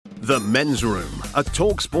The Men's Room, a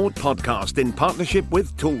talkSPORT podcast in partnership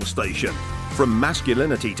with Toolstation. From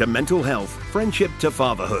masculinity to mental health, friendship to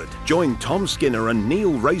fatherhood. Join Tom Skinner and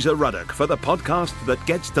Neil Razor Ruddock for the podcast that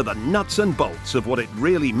gets to the nuts and bolts of what it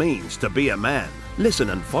really means to be a man.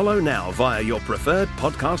 Listen and follow now via your preferred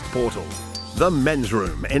podcast portal. The Men's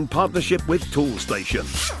Room in partnership with Toolstation.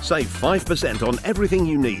 Save 5% on everything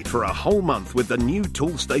you need for a whole month with the new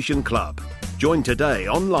Toolstation Club. Join today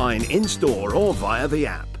online, in-store or via the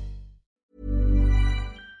app.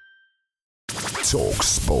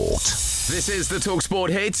 talkSPORT. This is the talkSPORT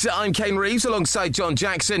hit. I'm Kane Reeves alongside John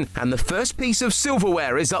Jackson, and the first piece of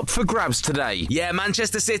silverware is up for grabs today. Yeah,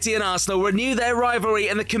 Manchester City and Arsenal renew their rivalry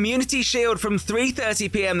in the Community Shield from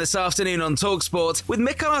 3:30pm this afternoon on talkSPORT, with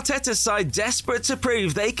Mikel Arteta's side desperate to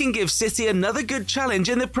prove they can give City another good challenge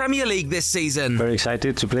in the Premier League this season. Very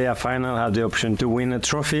excited to play a final, have the option to win a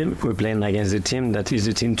trophy. We're playing against a team that is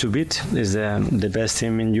the team to beat. It's the best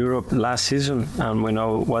team in Europe last season, and we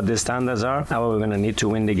know what the standards are. Now we're going to need to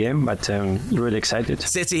win the game, but really excited.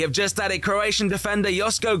 City have just added Croatian defender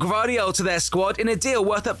Josko Gvardiol to their squad in a deal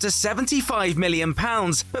worth up to £75 million.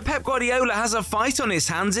 But Pep Guardiola has a fight on his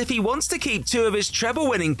hands if he wants to keep two of his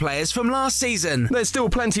treble-winning players from last season. There's still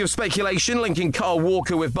plenty of speculation linking Kyle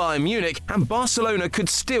Walker with Bayern Munich, and Barcelona could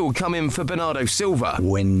still come in for Bernardo Silva.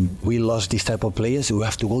 When we lost this type of players, we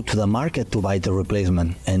have to go to the market to buy the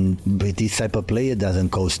replacement. And but this type of player doesn't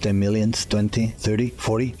cost 10 million, 20, 30,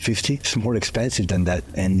 40, 50. It's more expensive than that.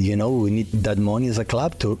 And we need that money as a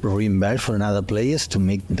club to reinvest for another players to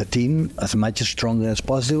make the team as much stronger as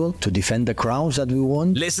possible to defend the crowns that we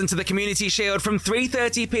want. Listen to the Community Shield from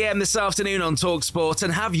 3:30pm this afternoon on talkSPORT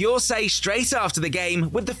and have your say straight after the game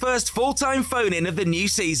with the first full-time phone-in of the new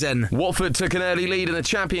season. Watford took an early lead in the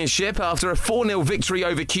Championship after a 4-0 victory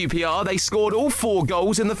over QPR. They scored all 4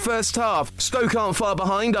 goals in the first half. Stoke aren't far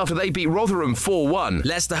behind after they beat Rotherham 4-1.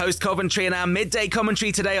 Leicester host Coventry in our midday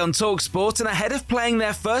commentary today on talkSPORT, and ahead of playing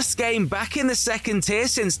their first game back in the second tier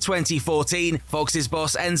since 2014, Fox's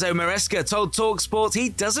boss Enzo Maresca told talkSPORT he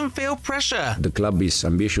doesn't feel pressure. The club is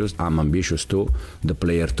ambitious, I'm ambitious too, the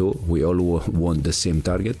player too. We all want the same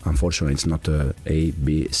target. Unfortunately, it's not A,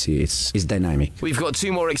 B, C, it's dynamic. We've got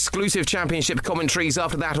 2 more exclusive Championship commentaries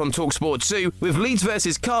after that on talkSPORT 2, with Leeds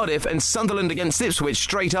versus Cardiff and Sunderland against Ipswich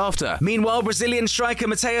straight after. Meanwhile, Brazilian striker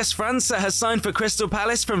Mateus França has signed for Crystal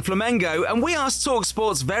Palace from Flamengo, and we asked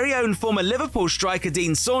talkSPORT's very own former Liverpool striker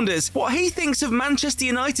Dean Saunders what he thinks of Manchester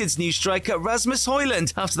United's new striker Rasmus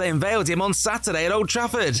Højlund after they unveiled him on Saturday at Old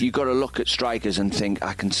Trafford. You've got to look at strikers and think,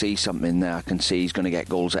 I can see something there, I can see he's going to get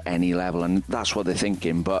goals at any level, and that's what they're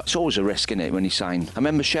thinking, but it's always a risk, isn't it, when you sign. I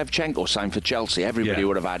remember Shevchenko signed for Chelsea, everybody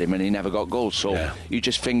would have had him and he never got goals, so you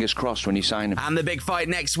just fingers crossed when you sign him. And the big fight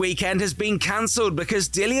next weekend has been cancelled because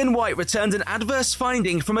Dillian White returned an adverse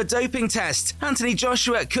finding from a doping test. Anthony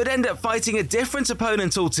Joshua could end up fighting a different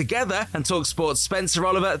opponent altogether, and talkSPORT's Spencer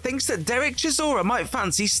Oliver thinks that Derek Chisora might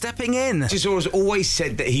fancy stepping in. Chisora's always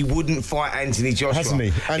said that he wouldn't fight Anthony Joshua. Hasn't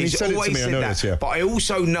he? And he's said it to me, I know this, yeah. But I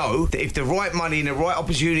also know that if the right money and the right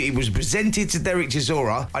opportunity was presented to Derek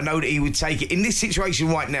Chisora, I know that he would take it in this situation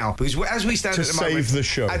right now. Because as we stand at the moment...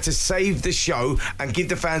 To save the show and give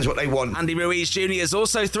the fans what they want. Andy Ruiz Jr. has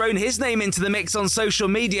also thrown his name into the mix on social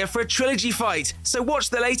media for a trilogy fight. So watch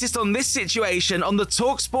the latest on this situation on the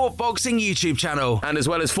talkSPORT Boxing YouTube channel. And as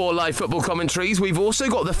well as 4 live football commentaries, we've also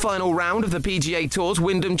got the final round of the PGA Tour's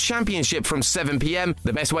Wyndham Championship from 7pm.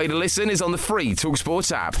 The best way to listen is on the free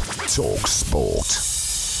talkSPORT app. talkSPORT.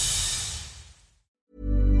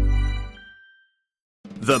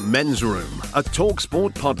 The Men's Room, a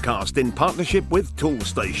talkSPORT podcast in partnership with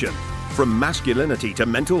Toolstation. From masculinity to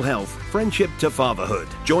mental health, friendship to fatherhood.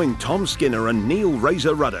 Join Tom Skinner and Neil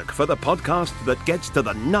Razor Ruddock for the podcast that gets to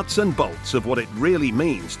the nuts and bolts of what it really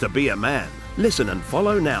means to be a man. Listen and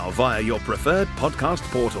follow now via your preferred podcast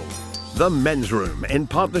portal. The Men's Room in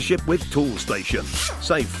partnership with Toolstation.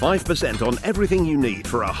 Save 5% on everything you need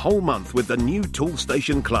for a whole month with the new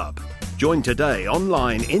Toolstation Club. Join today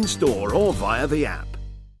online, in-store or via the app.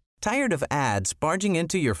 Tired of ads barging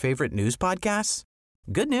into your favorite news podcasts?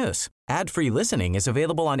 Good news. Ad-free listening is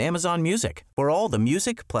available on Amazon Music for all the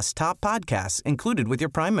music plus top podcasts included with your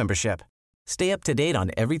Prime membership. Stay up to date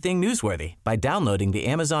on everything newsworthy by downloading the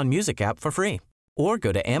Amazon Music app for free or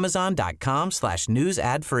go to amazon.com/news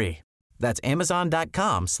ad free. That's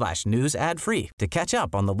amazon.com/news ad free to catch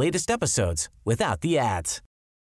up on the latest episodes without the ads.